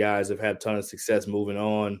 Virginia guys have had a ton of success moving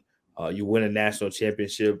on. You win a national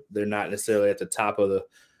championship. They're not necessarily at the top of the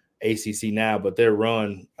ACC now, but their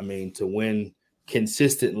run, to win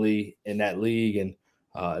consistently in that league and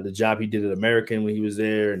the job he did at American when he was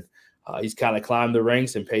there. And he's kind of climbed the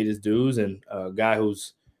ranks and paid his dues. And a guy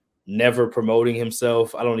who's never promoting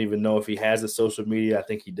himself. I don't even know if he has a social media. I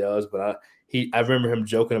think he does, but I remember him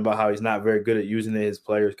joking about how he's not very good at using it. His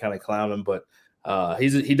players kind of clown him, but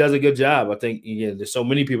he does a good job. I think, again, there's so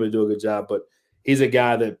many people that do a good job, but he's a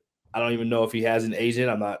guy that I don't even know if he has an agent.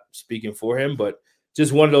 I'm not speaking for him, but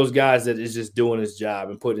just one of those guys that is just doing his job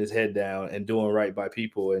and putting his head down and doing right by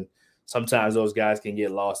people. And sometimes those guys can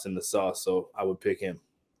get lost in the sauce. So I would pick him.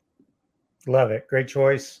 Love it. Great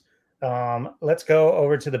choice. Let's go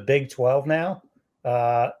over to the Big 12 now.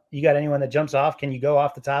 You got anyone that jumps off? Can you go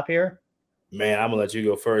off the top here? Man, I'm gonna let you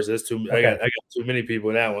go first. There's Okay. I got too many people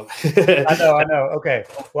in that one. I know. Okay.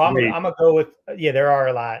 Well, I'm gonna go with there are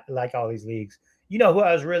a lot like all these leagues. You know who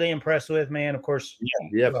I was really impressed with, man? Of course.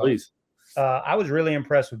 Yeah, please. I was really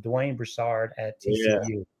impressed with Dwayne Broussard at TCU.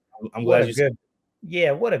 Yeah. I'm glad you said.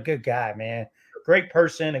 Yeah, what a good guy, man. Great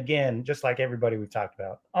person. Again, just like everybody we've talked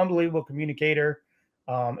about. Unbelievable communicator.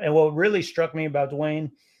 And what really struck me about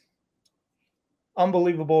Dwayne,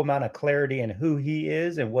 unbelievable amount of clarity in who he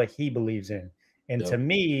is and what he believes in. And to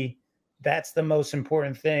me, that's the most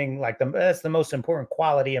important thing. That's the most important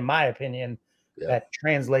quality, in my opinion, that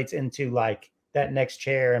translates into like that next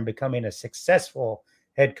chair and becoming a successful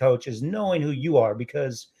head coach is knowing who you are,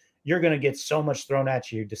 because you're going to get so much thrown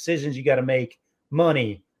at you. Decisions you got to make,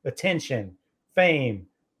 money, attention, fame,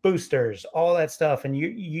 boosters, all that stuff. And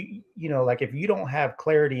you know, like if you don't have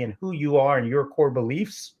clarity in who you are and your core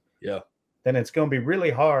beliefs, then it's going to be really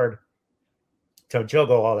hard to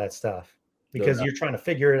juggle all that stuff because you're trying to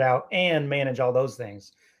figure it out and manage all those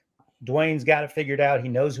things. Dwayne's got it figured out. He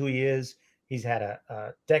knows who he is. He's had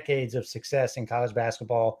a decades of success in college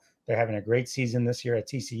basketball. They're having a great season this year at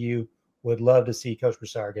TCU. Would love to see Coach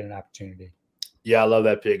Broussard get an opportunity. Yeah, I love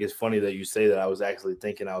that pick. It's funny that you say that. I was actually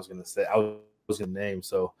thinking I was going to name.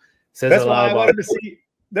 So that's why I wanted to see.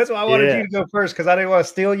 That's why I wanted you to go first, because I didn't want to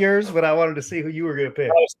steal yours, but I wanted to see who you were going to pick.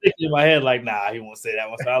 I was thinking in my head like, nah, he won't say that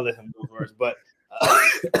one, so I'll let him go first. But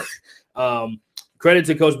credit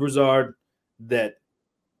to Coach Broussard that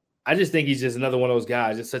I just think he's just another one of those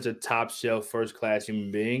guys, just such a top shelf, first class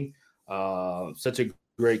human being, such a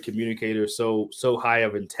great communicator, so high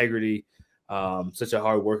of integrity, such a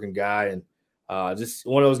hard working guy, and just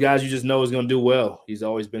one of those guys you just know is going to do well. He's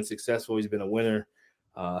always been successful. He's been a winner.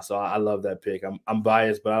 So I love that pick. I'm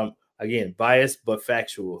biased, but I'm biased but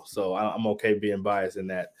factual. So I'm okay being biased in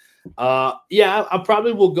that. I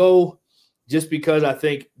probably will go just because I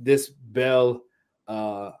think this Bell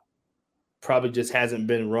probably just hasn't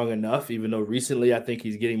been rung enough, even though recently I think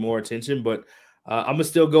he's getting more attention. But I'm going to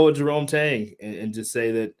still go with Jerome Tang and just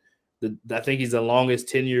say that I think he's the longest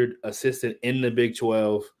tenured assistant in the Big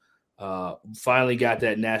 12. Finally got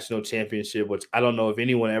that national championship, which I don't know if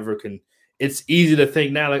anyone ever can. It's easy to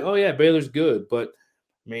think now, like, oh, yeah, Baylor's good. But,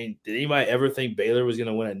 I mean, did anybody ever think Baylor was going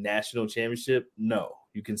to win a national championship? No.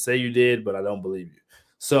 You can say you did, but I don't believe you.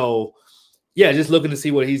 So, yeah, just looking to see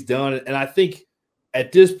what he's done. And I think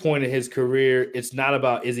at this point in his career, it's not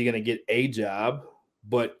about is he going to get a job,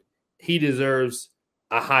 but he deserves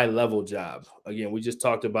a high-level job. Again, we just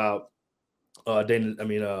talked about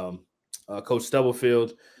Coach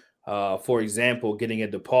Stubblefield, for example, getting a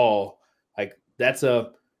DePaul. Like, that's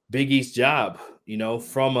a Big East job,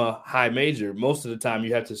 from a high major. Most of the time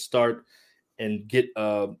you have to start and get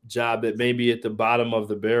a job that may be at the bottom of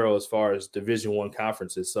the barrel as far as Division I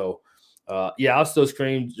conferences. So, I'll still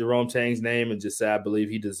scream Jerome Tang's name and just say I believe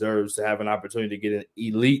he deserves to have an opportunity to get an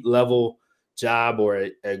elite level job or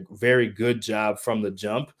a very good job from the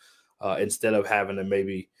jump instead of having to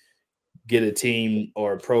maybe get a team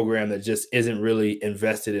or a program that just isn't really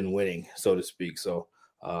invested in winning, so to speak. So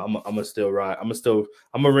I'm gonna still ride. I'm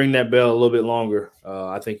gonna ring that bell a little bit longer.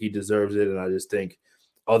 I think he deserves it, and I just think,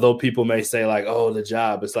 although people may say like, "Oh, the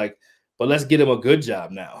job," it's like, but let's get him a good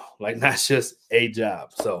job now, like not just a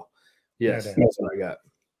job. So yes, that's what I got.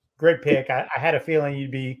 Great pick. I had a feeling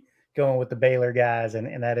you'd be going with the Baylor guys,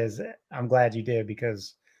 and that is, I'm glad you did,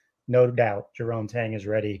 because no doubt Jerome Tang is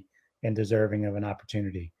ready and deserving of an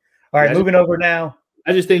opportunity. All right, moving over now.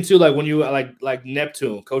 I just think too, like when you like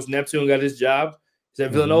Neptune, Coach Neptune got his job. He's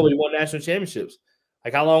at Villanova. He won national championships.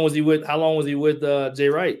 Like how long was he with Jay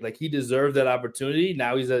Wright? Like he deserved that opportunity.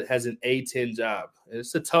 Now has an A10 job.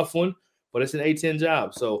 It's a tough one, but it's an A10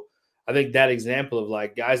 job. So I think that example of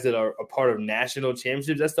like guys that are a part of national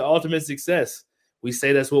championships, that's the ultimate success. We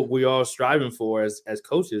say that's what we are striving for as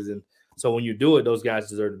coaches. And so when you do it, those guys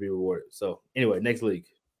deserve to be rewarded. So anyway, next league.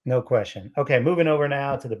 No question. Okay, moving over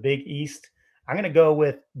now to the Big East. I'm going to go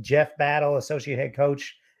with Jeff Battle, associate head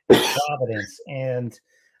coach at Providence. And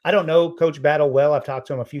I don't know Coach Battle well. I've talked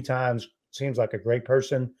to him a few times. Seems like a great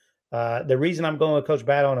person. The reason I'm going with Coach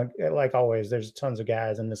Battle, and like always, there's tons of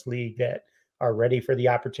guys in this league that are ready for the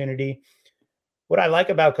opportunity. What I like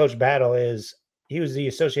about Coach Battle is he was the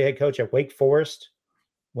associate head coach at Wake Forest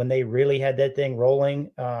when they really had that thing rolling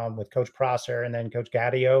with Coach Prosser and then Coach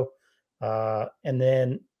Gadio. And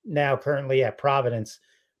then now currently at Providence.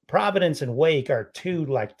 Providence and Wake are two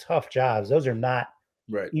like tough jobs. Those are not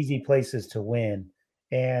easy places to win.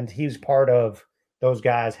 And he's part of those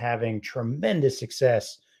guys having tremendous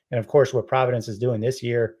success. And of course, what Providence is doing this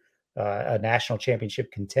year, a national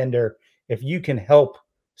championship contender. If you can help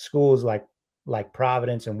schools like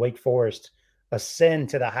Providence and Wake Forest ascend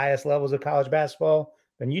to the highest levels of college basketball,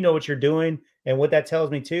 then you know what you're doing. And what that tells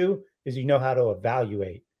me too is you know how to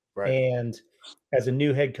evaluate. Right. And as a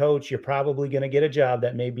new head coach, you're probably going to get a job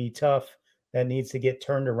that may be tough, that needs to get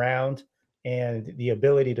turned around. And the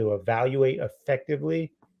ability to evaluate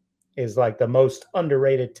effectively is like the most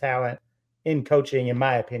underrated talent in coaching, in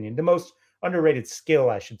my opinion, the most underrated skill,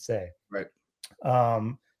 I should say. Right.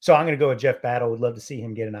 So I'm going to go with Jeff Battle. Would love to see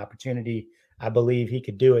him get an opportunity. I believe he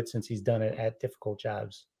could do it since he's done it at difficult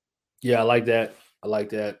jobs. Yeah, I like that.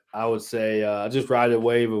 I would say just ride the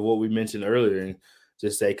wave of what we mentioned earlier and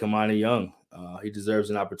just say Kamani Young. He deserves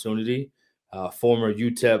an opportunity. Former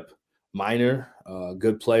UTEP minor,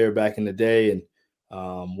 good player back in the day,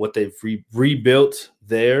 and what they've rebuilt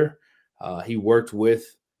there. He worked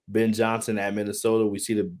with Ben Johnson at Minnesota. We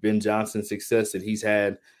see the Ben Johnson success that he's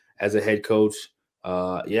had as a head coach.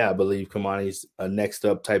 I believe Kamani's a next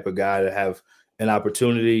up type of guy to have an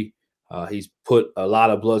opportunity. He's put a lot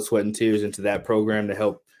of blood, sweat, and tears into that program to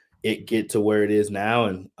help it get to where it is now.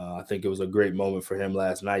 And I think it was a great moment for him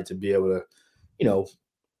last night to be able to,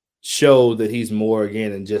 show that he's more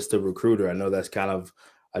again than just a recruiter. I know that's kind of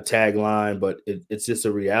a tagline, but it's just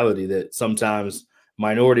a reality that sometimes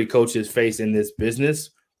minority coaches face in this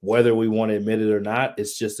business, whether we want to admit it or not.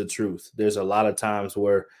 It's just the truth. There's a lot of times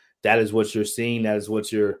where that is what you're seeing. That is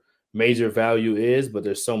what your major value is, but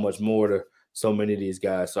there's so much more to so many of these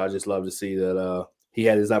guys. So I just love to see that he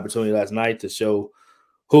had his opportunity last night to show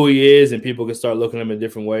who he is, and people can start looking at him in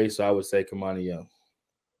different ways. So I would say Kamani Young.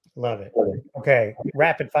 Love it. Okay,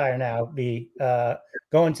 rapid fire now.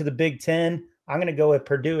 Going to the Big Ten. I'm going to go with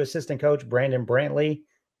Purdue assistant coach Brandon Brantley.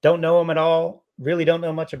 Don't know him at all. Really don't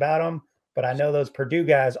know much about him, but I know those Purdue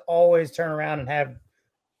guys always turn around and have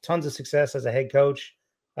tons of success as a head coach.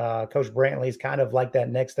 Coach Brantley is kind of like that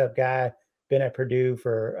next up guy. Been at Purdue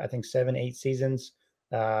for, I think, 7-8 seasons.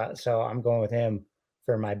 So I'm going with him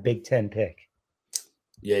for my Big Ten pick.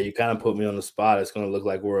 Yeah, you kind of put me on the spot. It's going to look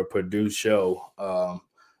like we're a Purdue show.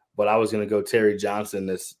 But I was going to go Terry Johnson,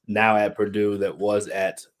 that's now at Purdue, that was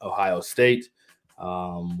at Ohio State,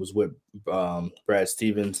 was with Brad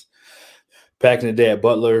Stevens back in the day at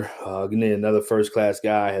Butler. Another first-class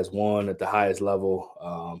guy, has won at the highest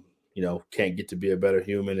level. Can't get to be a better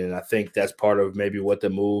human. And I think that's part of maybe what the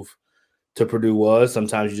move to Purdue was.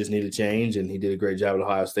 Sometimes you just need a change, and he did a great job at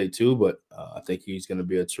Ohio State too. But I think he's going to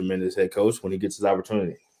be a tremendous head coach when he gets his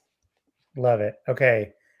opportunity. Love it.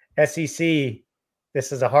 Okay, SEC.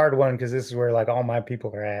 This is a hard one because this is where like all my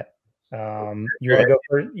people are at. You want to go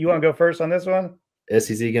first? You want to go first on this one?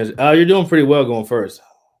 SEC games. You're doing pretty well going first.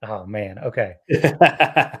 Oh man. Okay.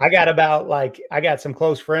 I got some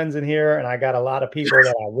close friends in here, and I got a lot of people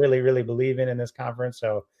that I really, really believe in this conference.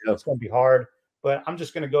 So It's going to be hard. But I'm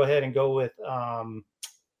just going to go ahead and go with. Oh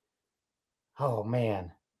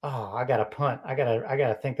man. Oh, I got to punt. I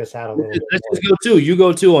gotta think this out a little bit. Let's just go two. You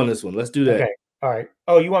go two on this one. Let's do that. Okay. All right.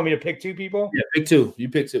 Oh, you want me to pick two people? Yeah, pick two. You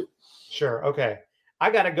pick two. Sure. Okay. I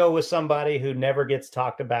got to go with somebody who never gets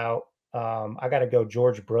talked about. I got to go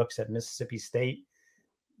George Brooks at Mississippi State.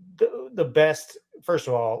 The best, first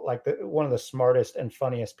of all, like one of the smartest and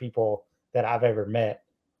funniest people that I've ever met.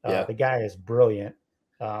 The guy is brilliant.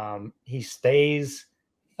 He stays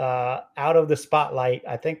out of the spotlight,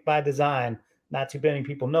 I think by design. Not too many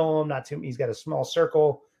people know him. He's got a small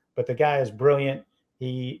circle, but the guy is brilliant.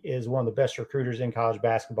 He is one of the best recruiters in college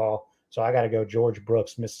basketball. So I got to go George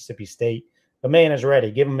Brooks, Mississippi State. The man is ready.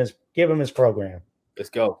 Give him his program. Let's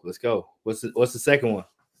go. What's the second one?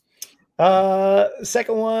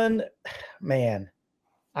 Second one, man,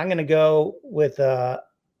 I'm gonna go with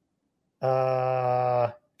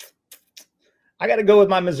I got to go with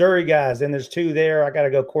my Missouri guys, and there's two there. I got to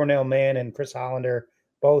go Cornell Mann and Chris Hollander.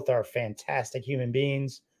 Both are fantastic human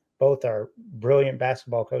beings. Both are brilliant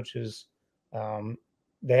basketball coaches.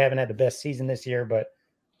 They haven't had the best season this year, but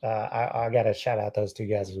I got to shout out those two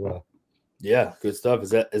guys as well. Yeah, good stuff. Is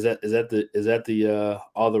that the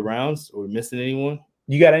all the rounds? Are we missing anyone?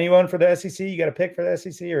 You got anyone for the SEC? You got a pick for the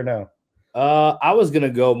SEC or no? I was gonna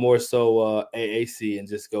go more so AAC and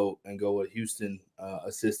just go with Houston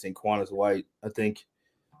assistant Quantas White. I think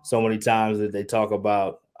so many times that they talk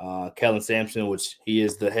about Kellen Sampson, which he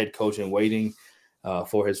is the head coach in waiting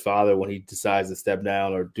for his father when he decides to step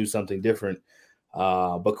down or do something different.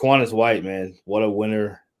 But Quantas White, man, what a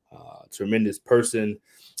winner! Tremendous person,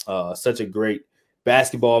 such a great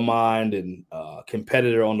basketball mind and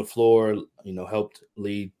competitor on the floor. Helped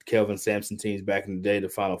lead Kelvin Sampson teams back in the day to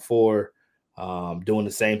Final Four. Doing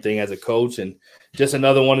the same thing as a coach, and just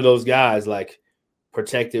another one of those guys, like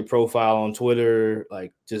protected profile on Twitter,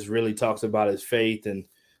 like just really talks about his faith and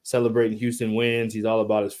celebrating Houston wins. He's all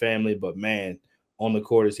about his family, but man, on the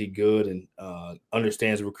court is he good and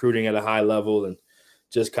understands recruiting at a high level, and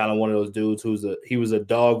just kind of one of those dudes he was a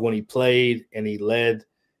dog when he played and he led,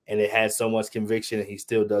 and it had so much conviction, and he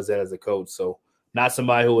still does that as a coach. So not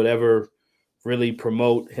somebody who would ever really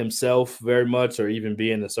promote himself very much or even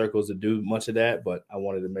be in the circles to do much of that. But I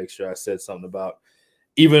wanted to make sure I said something about,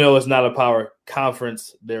 even though it's not a power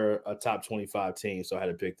conference, they're a top 25 team. So I had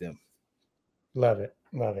to pick them. Love it.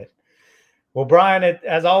 Well, Brian,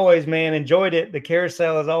 as always, man, enjoyed it. The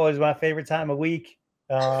carousel is always my favorite time of week.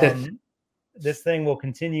 This thing will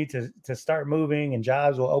continue to start moving, and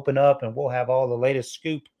jobs will open up, and we'll have all the latest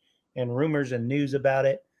scoop and rumors and news about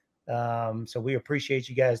it. So we appreciate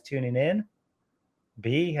you guys tuning in.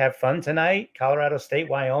 B, have fun tonight. Colorado State,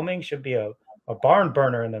 Wyoming should be a barn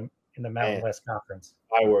burner in the Mountain West Conference.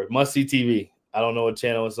 Firework. Must see TV. I don't know what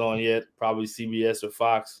channel it's on yet. Probably CBS or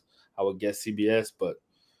Fox. I would guess CBS, but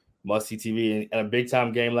must see TV. And a big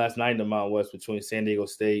time game last night in the Mountain West between San Diego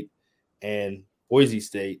State and Boise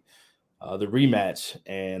State, the rematch,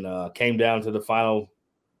 and came down to the final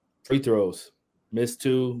free throws. Missed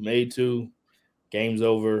two, made two. Game's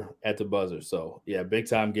over at the buzzer. So, yeah,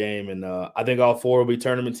 big-time game. And I think all four will be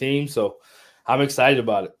tournament teams. So, I'm excited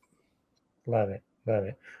about it. Love it.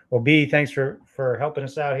 Well, B, thanks for helping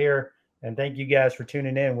us out here. And thank you guys for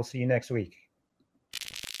tuning in. We'll see you next week.